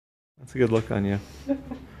That's a good look on you.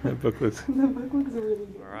 That book looks... The book looks really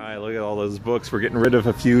good. Alright, look at all those books. We're getting rid of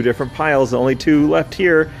a few different piles. Only 2 left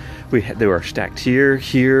here. They were stacked here,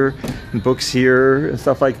 here, and books here, and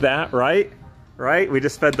stuff like that, right? Right? We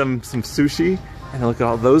just fed them some sushi. And look at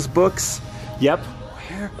all those books. Yep.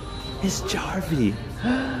 Where is Jarvie?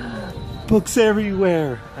 Books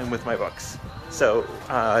everywhere. I'm with my books. So,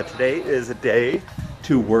 today is a day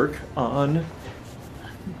to work on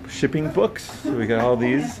shipping books. So we got all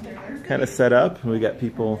these kind of set up. We got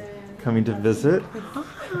people coming to visit.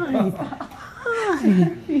 Hi. Hi.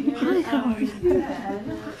 Hi, how are you?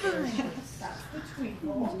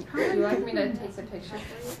 Would you like me to take a picture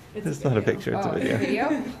for you? It's not a picture, it's a video.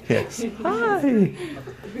 Video? Yes. Hi.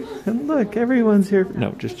 And look, everyone's here.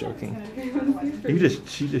 No, just joking.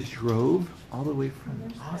 She just drove all the way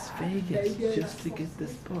from Las Vegas just to get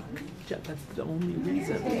this book. That's the only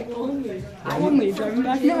reason. Only driving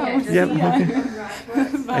back now. Yep.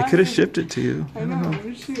 Okay. I could have shipped it to you. I don't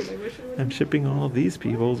know. Shoot, I wish I would. I'm shipping all of these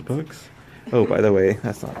people's books. Oh, by the way,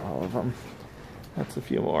 that's not all of them. That's a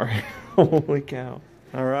few more. Holy cow.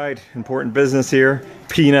 All right, important business here.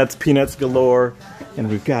 Peanuts galore. And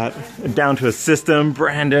we've got down to a system.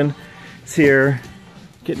 Brandon is here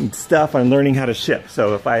getting stuff on learning how to ship.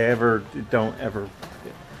 So if I ever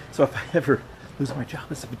lose my job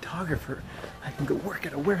as a photographer, I can go work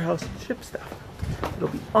at a warehouse and ship stuff. It'll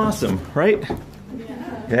be awesome, right?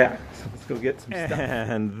 Yeah. So let's go get some stuff.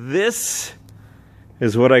 And this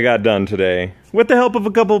is what I got done today with the help of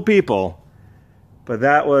a couple of people. But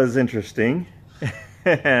that was interesting.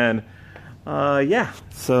 And yeah,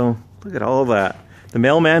 so look at all that. The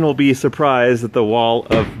mailman will be surprised at the wall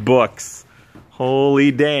of books.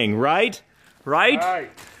 Holy dang, right? Right? Right.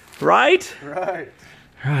 Right? Right.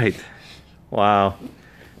 Right. Wow.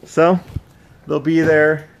 So, they'll be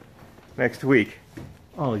there next week.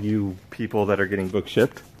 All you people that are getting books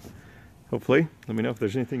shipped. Hopefully. Let me know if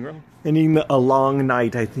there's anything wrong. Ending a long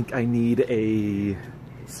night, I think I need a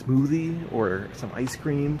smoothie or some ice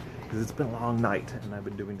cream. Because it's been a long night and I've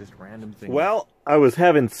been doing just random things. Well, I was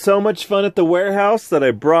having so much fun at the warehouse that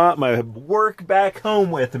I brought my work back home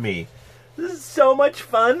with me. This is so much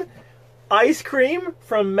fun. Ice cream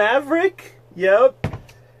from Maverick. Yep.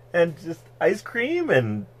 And just ice cream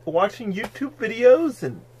and watching YouTube videos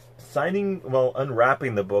and signing, well,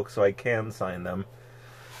 unwrapping the book so I can sign them.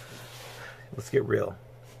 Let's get real.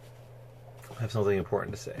 I have something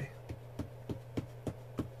important to say.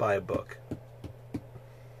 Buy a book.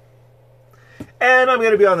 And I'm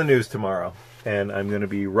going to be on the news tomorrow. And I'm going to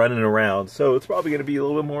be running around. So it's probably going to be a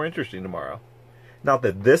little bit more interesting tomorrow. Not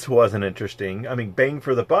that this wasn't interesting. I mean, bang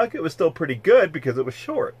for the buck, it was still pretty good because it was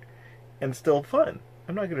short. And still fun.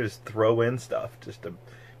 I'm not going to just throw in stuff just to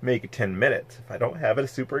make it 10 minutes. If I don't have a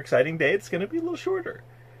super exciting day, it's going to be a little shorter.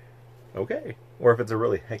 Okay. Or if it's a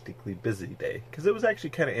really hectically busy day. Because it was actually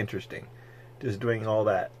kind of interesting. Just doing all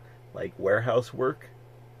that, like, warehouse work.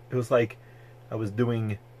 It was like I was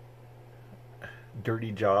doing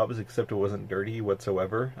dirty jobs, except it wasn't dirty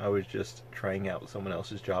whatsoever. I was just trying out someone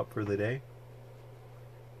else's job for the day.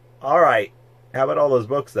 Alright, how about all those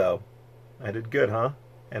books though? I did good, huh?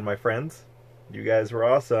 And my friends? You guys were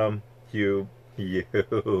awesome. You.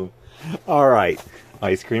 Alright,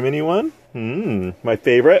 ice cream anyone? My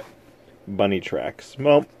favorite? Bunny tracks.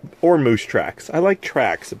 Well, or moose tracks. I like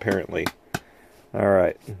tracks, apparently.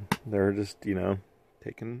 Alright, they're just,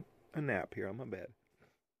 taking a nap here on my bed.